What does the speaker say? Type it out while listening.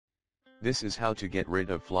This is how to get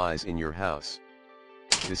rid of flies in your house.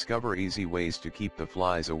 Discover easy ways to keep the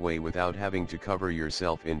flies away without having to cover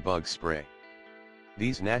yourself in bug spray.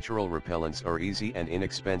 These natural repellents are easy and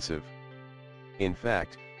inexpensive. In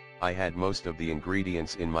fact, I had most of the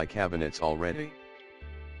ingredients in my cabinets already.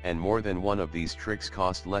 And more than one of these tricks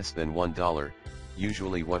cost less than $1,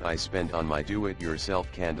 usually what I spend on my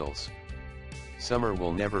do-it-yourself candles. Summer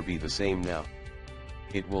will never be the same now.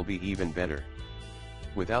 It will be even better.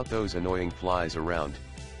 Without those annoying flies around,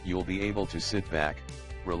 you'll be able to sit back,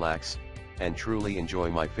 relax, and truly enjoy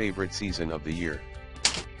my favorite season of the year.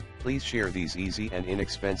 Please share these easy and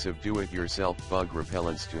inexpensive do-it-yourself bug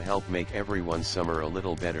repellents to help make everyone's summer a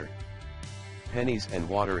little better. Pennies and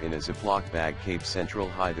water in a Ziploc bag. Cape Central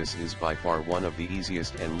High. This is by far one of the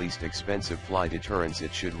easiest and least expensive fly deterrents.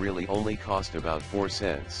 It should really only cost about 4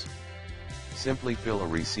 cents. Simply fill a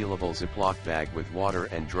resealable Ziploc bag with water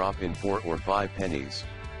and drop in 4 or 5 pennies.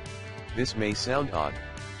 This may sound odd,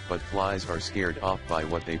 but flies are scared off by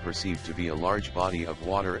what they perceive to be a large body of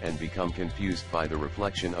water and become confused by the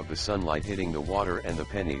reflection of the sunlight hitting the water and the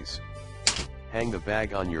pennies. Hang the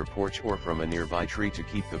bag on your porch or from a nearby tree to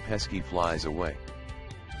keep the pesky flies away.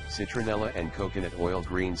 Citronella and coconut oil.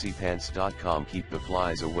 GreenZPants.com. Keep the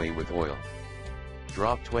flies away with oil.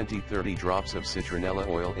 Drop 20-30 drops of citronella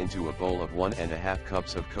oil into a bowl of 1½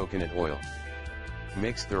 cups of coconut oil.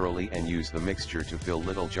 Mix thoroughly and use the mixture to fill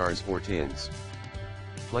little jars or tins.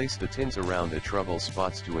 Place the tins around the trouble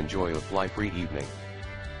spots to enjoy a fly-free evening.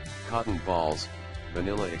 Cotton balls,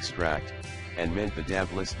 vanilla extract, and mint. The dab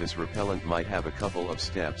list. This repellent might have a couple of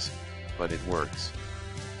steps, but it works.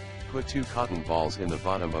 Put 2 cotton balls in the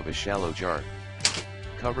bottom of a shallow jar.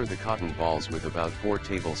 Cover the cotton balls with about 4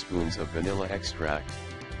 tablespoons of vanilla extract.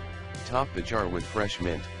 Top the jar with fresh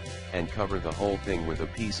mint, and cover the whole thing with a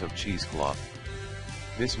piece of cheesecloth.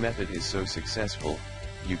 This method is so successful,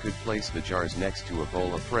 you could place the jars next to a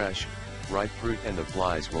bowl of fresh, ripe fruit and the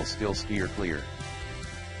flies will still steer clear.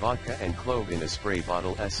 Vodka and clove in a spray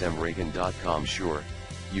bottle. smreagan.com. Sure,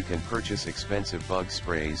 you can purchase expensive bug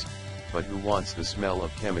sprays, but who wants the smell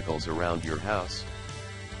of chemicals around your house?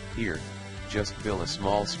 Here, just fill a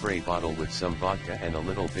small spray bottle with some vodka and a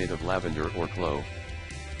little bit of lavender or clove.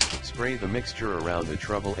 Spray the mixture around the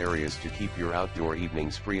trouble areas to keep your outdoor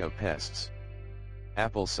evenings free of pests.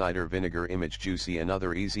 Apple cider vinegar. Image juicy.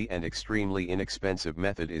 Another easy and extremely inexpensive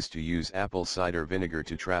method is to use apple cider vinegar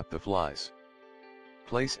to trap the flies.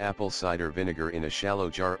 Place apple cider vinegar in a shallow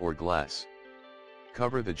jar or glass.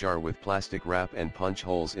 Cover the jar with plastic wrap and punch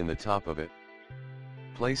holes in the top of it.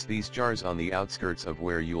 Place these jars on the outskirts of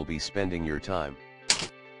where you'll be spending your time.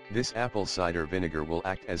 This apple cider vinegar will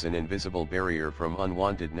act as an invisible barrier from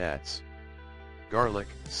unwanted gnats. Garlic,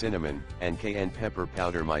 cinnamon, and cayenne pepper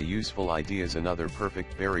powder. My useful ideas. Another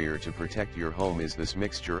perfect barrier to protect your home is this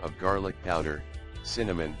mixture of garlic powder,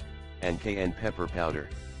 cinnamon, and cayenne pepper powder.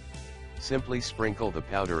 Simply sprinkle the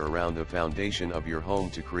powder around the foundation of your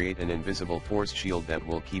home to create an invisible force shield that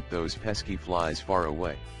will keep those pesky flies far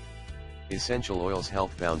away. Essential oils.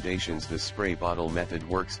 Health foundations. The spray bottle method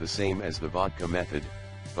works the same as the vodka method,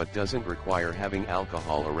 but doesn't require having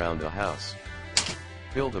alcohol around the house.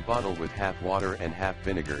 Fill the bottle with half water and half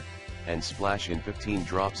vinegar, and splash in 15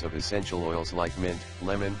 drops of essential oils like mint,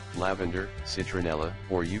 lemon, lavender, citronella,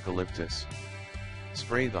 or eucalyptus.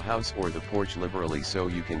 Spray the house or the porch liberally so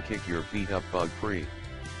you can kick your feet up bug-free.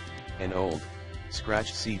 An old,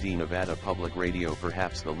 scratched CD. Nevada Public Radio.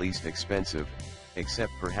 Perhaps the least expensive,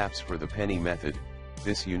 except perhaps for the penny method,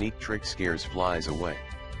 this unique trick scares flies away.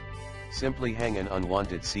 Simply hang an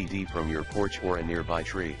unwanted CD from your porch or a nearby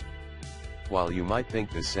tree. While you might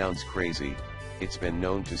think this sounds crazy, it's been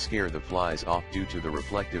known to scare the flies off due to the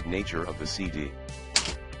reflective nature of the CD.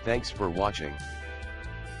 Thanks for watching.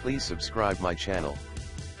 Please subscribe my channel.